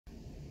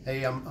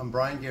Hey, I'm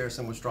Brian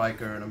Garrison with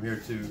Stryker, and I'm here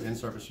to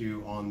in-service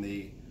you on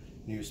the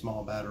new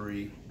small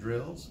battery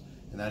drills,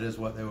 and that is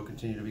what they will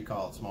continue to be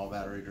called, small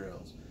battery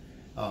drills.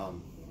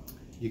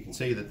 You can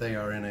see that they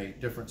are in a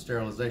different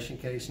sterilization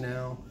case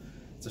now.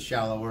 It's a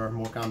shallower,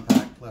 more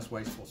compact, less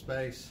wasteful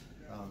space.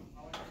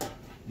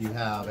 You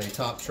have a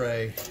top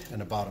tray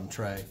and a bottom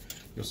tray.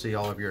 You'll see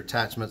all of your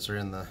attachments are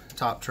in the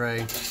top tray,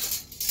 and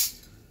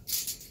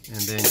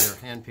then your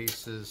hand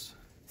pieces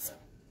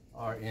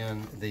are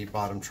in the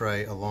bottom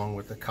tray along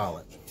with the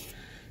collet.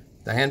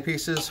 The hand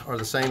pieces are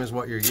the same as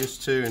what you're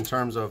used to in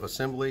terms of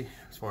assembly,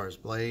 as far as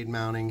blade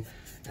mounting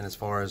and as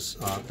far as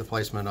the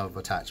placement of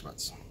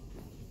attachments.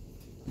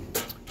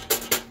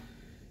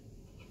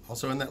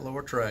 Also in that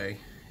lower tray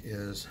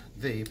is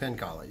the pin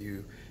collet.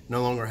 You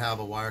no longer have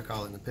a wire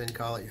collet and a pin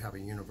collet, you have a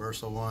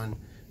universal one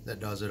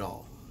that does it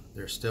all.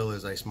 There still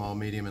is a small,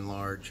 medium, and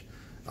large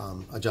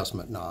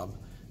adjustment knob,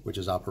 which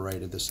is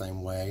operated the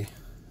same way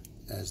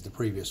as the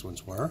previous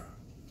ones were.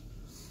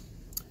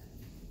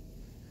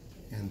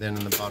 And then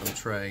in the bottom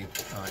tray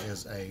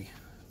is a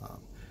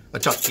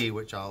chuck key,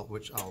 which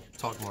I'll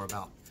talk more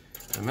about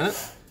in a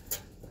minute.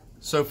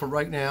 So for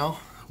right now,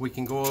 we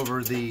can go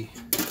over the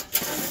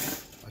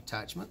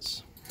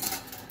attachments.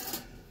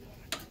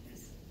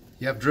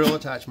 You have drill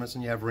attachments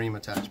and you have ream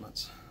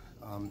attachments.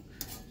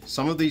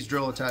 Some of these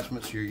drill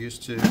attachments you're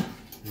used to.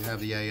 You have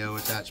the AO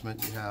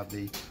attachment, you have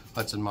the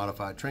Hudson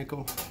modified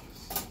trinkle.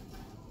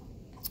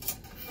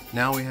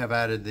 Now we have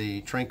added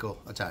the trinkle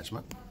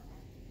attachment,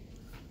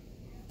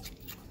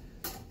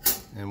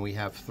 and we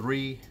have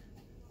 3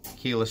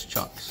 keyless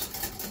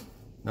chucks.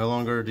 No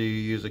longer do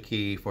you use a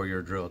key for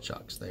your drill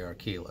chucks. They are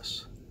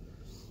keyless,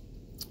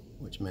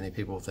 which many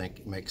people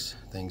think makes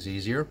things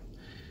easier.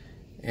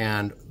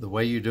 And the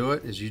way you do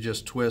it is you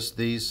just twist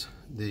these,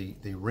 the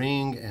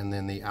ring and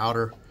then the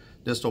outer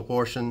distal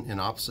portion, in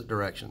opposite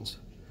directions.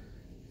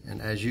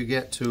 And as you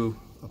get to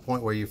a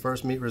point where you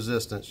first meet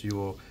resistance, you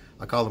will,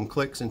 I call them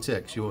clicks and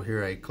ticks. You will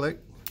hear a click,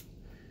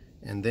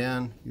 and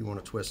then you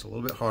want to twist a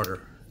little bit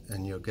harder,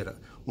 and you'll get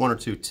 1 or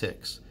 2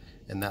 ticks,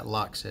 and that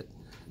locks it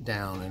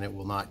down, and it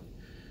will not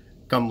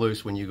come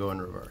loose when you go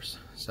in reverse.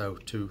 So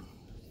to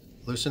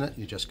loosen it,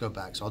 you just go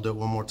back. So I'll do it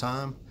one more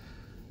time.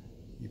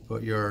 You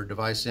put your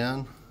device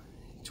in,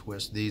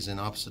 twist these in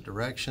opposite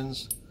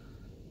directions,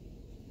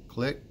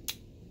 click,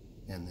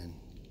 and then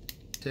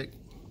tick,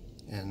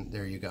 and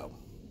there you go.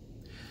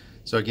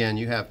 So again,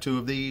 you have 2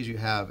 of these. You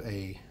have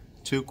a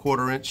 2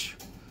 1/4 inch,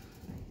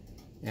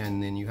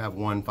 and then you have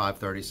 1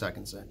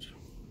 5/32 inch.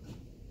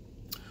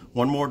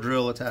 One more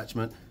drill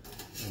attachment,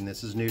 and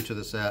this is new to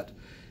the set,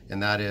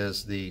 and that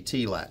is the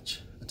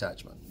T-latch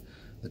attachment.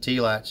 The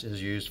T-latch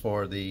is used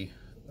for the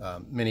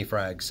mini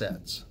frag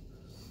sets.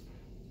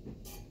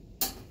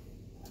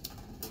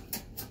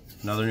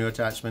 Another new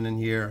attachment in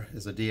here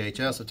is a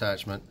DHS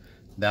attachment.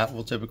 That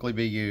will typically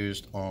be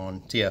used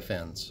on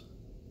TFNs.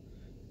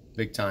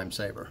 Big time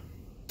saver.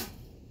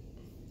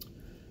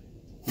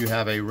 You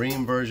have a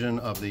ream version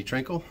of the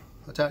trinkle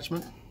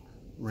attachment,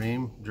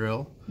 ream,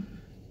 drill,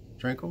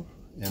 trinkle,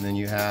 and then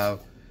you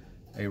have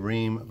a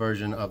ream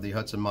version of the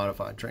Hudson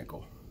modified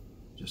trinkle,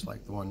 just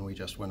like the one we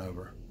just went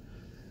over.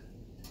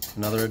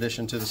 Another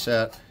addition to the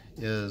set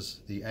is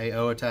the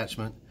AO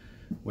attachment,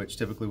 which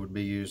typically would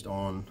be used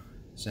on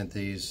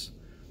Synthes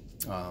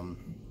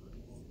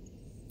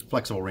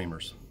flexible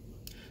reamers.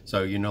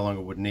 So you no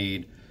longer would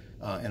need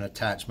an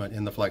attachment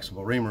in the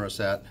flexible reamer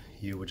set.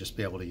 You would just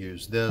be able to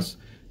use this,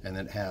 and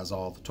it has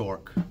all the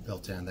torque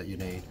built in that you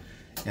need.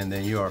 And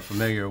then you are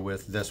familiar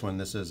with this one.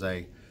 This is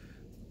a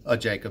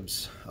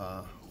Jacobs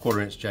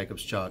 1/4 inch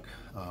Jacobs chuck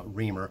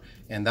reamer,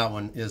 and that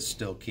one is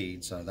still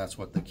keyed, so that's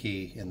what the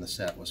key in the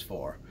set was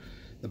for.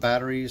 The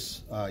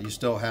batteries, you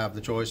still have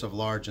the choice of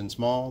large and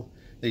small.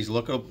 These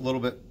look a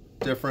little bit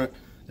different.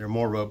 They're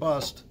more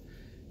robust.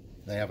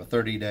 They have a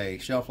 30-day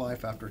shelf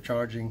life after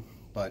charging,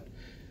 but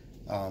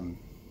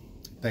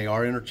they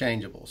are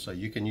interchangeable, so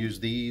you can use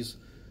these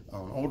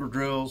on older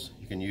drills.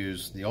 You can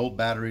use the old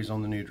batteries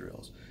on the new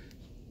drills.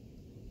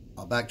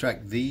 I'll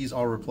backtrack. These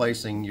are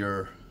replacing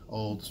your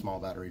old small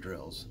battery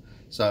drills.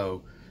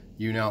 So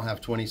you now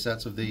have 20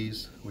 sets of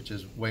these, which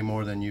is way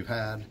more than you've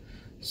had.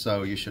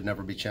 So you should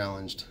never be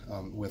challenged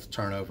with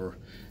turnover,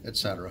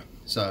 etc.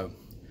 So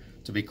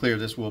to be clear,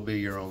 this will be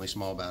your only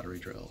small battery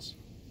drills.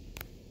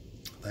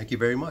 Thank you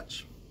very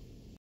much.